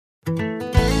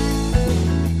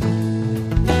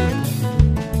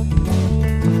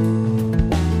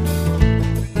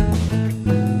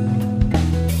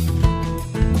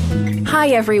Hi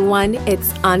everyone,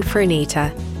 it's Aunt Fernita.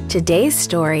 Today's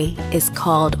story is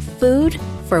called Food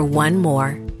for One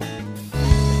More.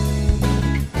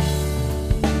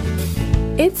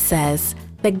 It says,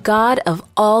 "The God of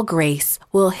all grace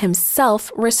will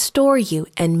himself restore you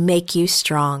and make you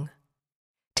strong."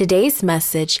 Today's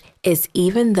message is,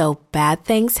 even though bad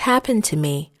things happen to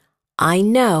me, I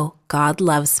know God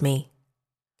loves me.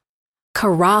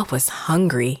 Korah was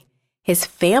hungry. His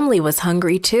family was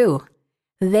hungry too.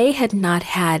 They had not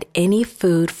had any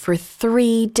food for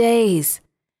 3 days.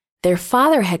 Their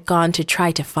father had gone to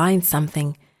try to find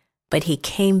something, but he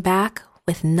came back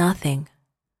with nothing.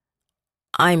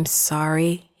 "I'm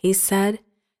sorry," he said.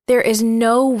 "There is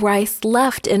no rice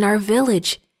left in our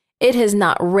village. It has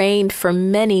not rained for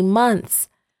many months.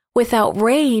 Without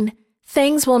rain,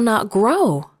 things will not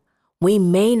grow. We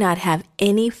may not have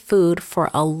any food for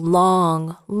a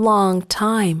long, long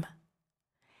time."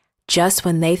 Just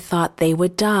when they thought they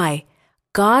would die,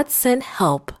 God sent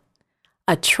help.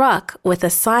 A truck with a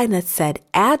sign that said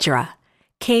Adra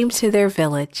came to their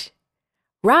village.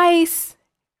 "Rice!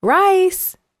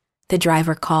 Rice!" the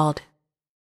driver called.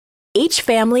 "Each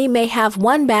family may have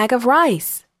 1 bag of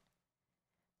rice."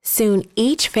 Soon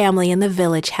each family in the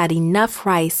village had enough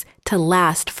rice to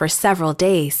last for several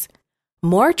days.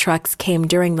 More trucks came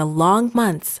during the long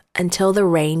months until the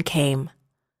rain came.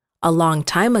 A long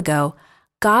time ago,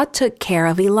 God took care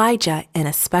of Elijah in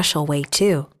a special way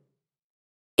too.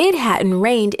 It hadn't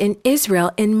rained in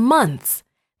Israel in months.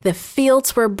 The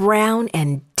fields were brown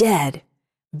and dead.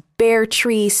 Bare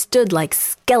trees stood like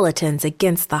skeletons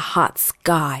against the hot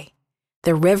sky.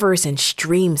 The rivers and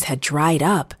streams had dried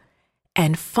up.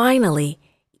 And finally,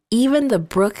 even the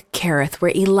brook Kerith,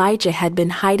 where Elijah had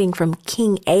been hiding from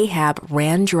King Ahab,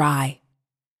 ran dry.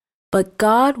 But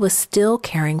God was still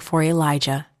caring for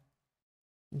Elijah.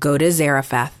 "Go to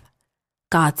Zarephath,"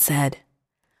 God said.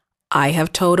 "I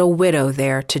have told a widow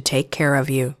there to take care of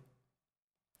you."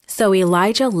 So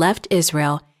Elijah left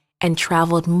Israel and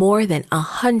traveled more than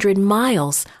 100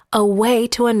 miles away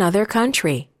to another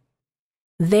country.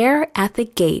 There at the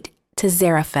gate to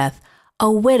Zarephath, a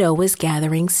widow was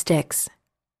gathering sticks.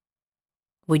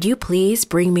 "Would you please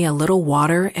bring me a little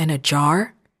water in a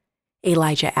jar?"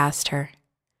 Elijah asked her.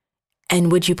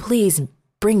 "And would you please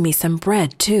bring me some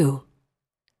bread too?"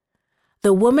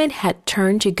 The woman had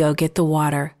turned to go get the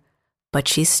water, but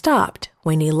she stopped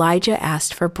when Elijah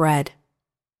asked for bread.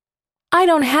 "I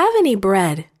don't have any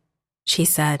bread," she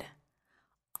said.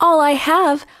 "All I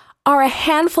have are a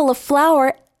handful of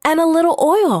flour and a little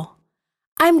oil.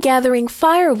 I'm gathering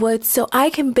firewood so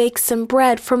I can bake some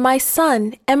bread for my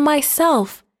son and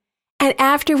myself, and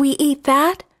after we eat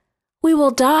that, we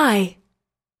will die."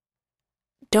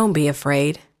 "Don't be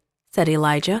afraid," said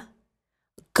Elijah.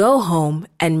 "Go home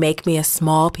and make me a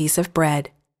small piece of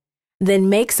bread. Then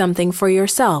make something for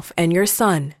yourself and your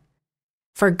son.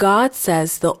 For God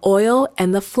says the oil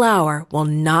and the flour will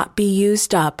not be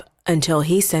used up until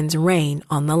he sends rain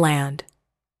on the land."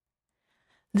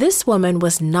 This woman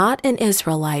was not an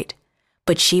Israelite,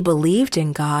 but she believed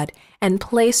in God and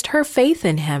placed her faith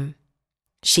in him.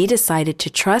 She decided to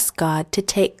trust God to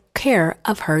take care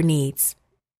of her needs.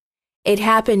 It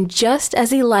happened just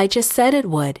as Elijah said it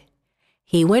would.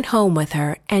 He went home with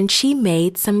her and she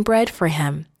made some bread for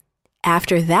him.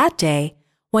 After that day,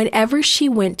 whenever she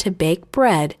went to bake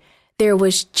bread, there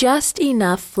was just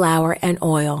enough flour and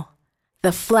oil.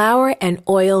 The flour and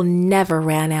oil never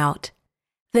ran out.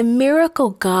 The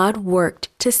miracle God worked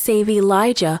to save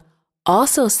Elijah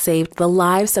also saved the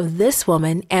lives of this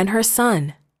woman and her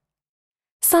son.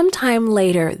 Sometime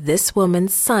later, this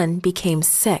woman's son became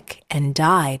sick and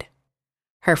died.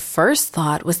 Her first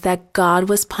thought was that God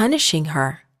was punishing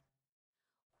her.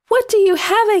 "What do you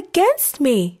have against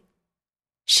me?"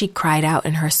 she cried out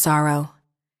in her sorrow.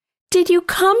 "Did you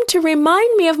come to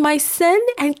remind me of my sin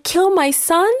and kill my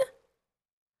son?"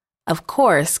 Of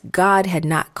course, God had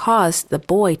not caused the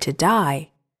boy to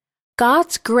die.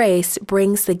 God's grace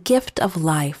brings the gift of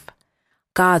life.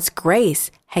 God's grace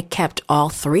had kept all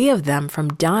 3 of them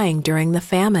from dying during the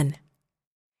famine.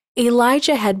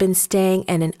 Elijah had been staying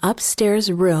in an upstairs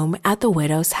room at the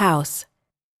widow's house.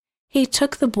 He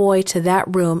took the boy to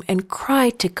that room and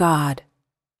cried to God,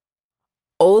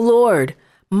 "O Lord,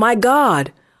 my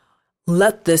God,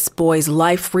 let this boy's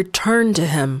life return to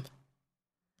him."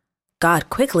 God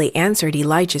quickly answered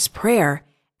Elijah's prayer.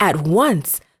 At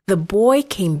once, the boy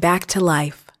came back to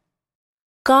life.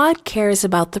 God cares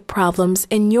about the problems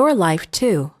in your life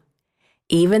too.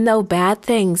 Even though bad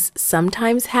things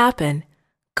sometimes happen,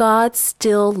 God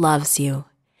still loves you.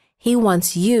 He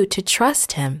wants you to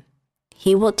trust Him.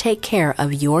 He will take care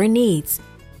of your needs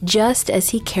just as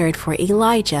He cared for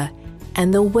Elijah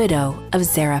and the widow of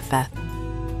Zarephath.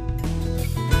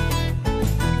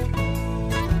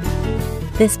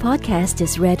 This podcast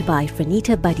is read by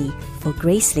Franita Buddy for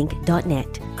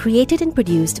Gracelink.net. Created and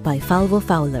produced by Falvo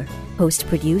Fowler.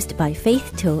 Post-produced by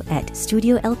Faith Toe at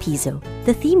Studio El Piso.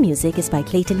 The theme music is by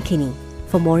Clayton Kinney.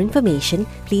 For more information,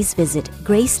 please visit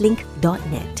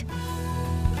Gracelink.net.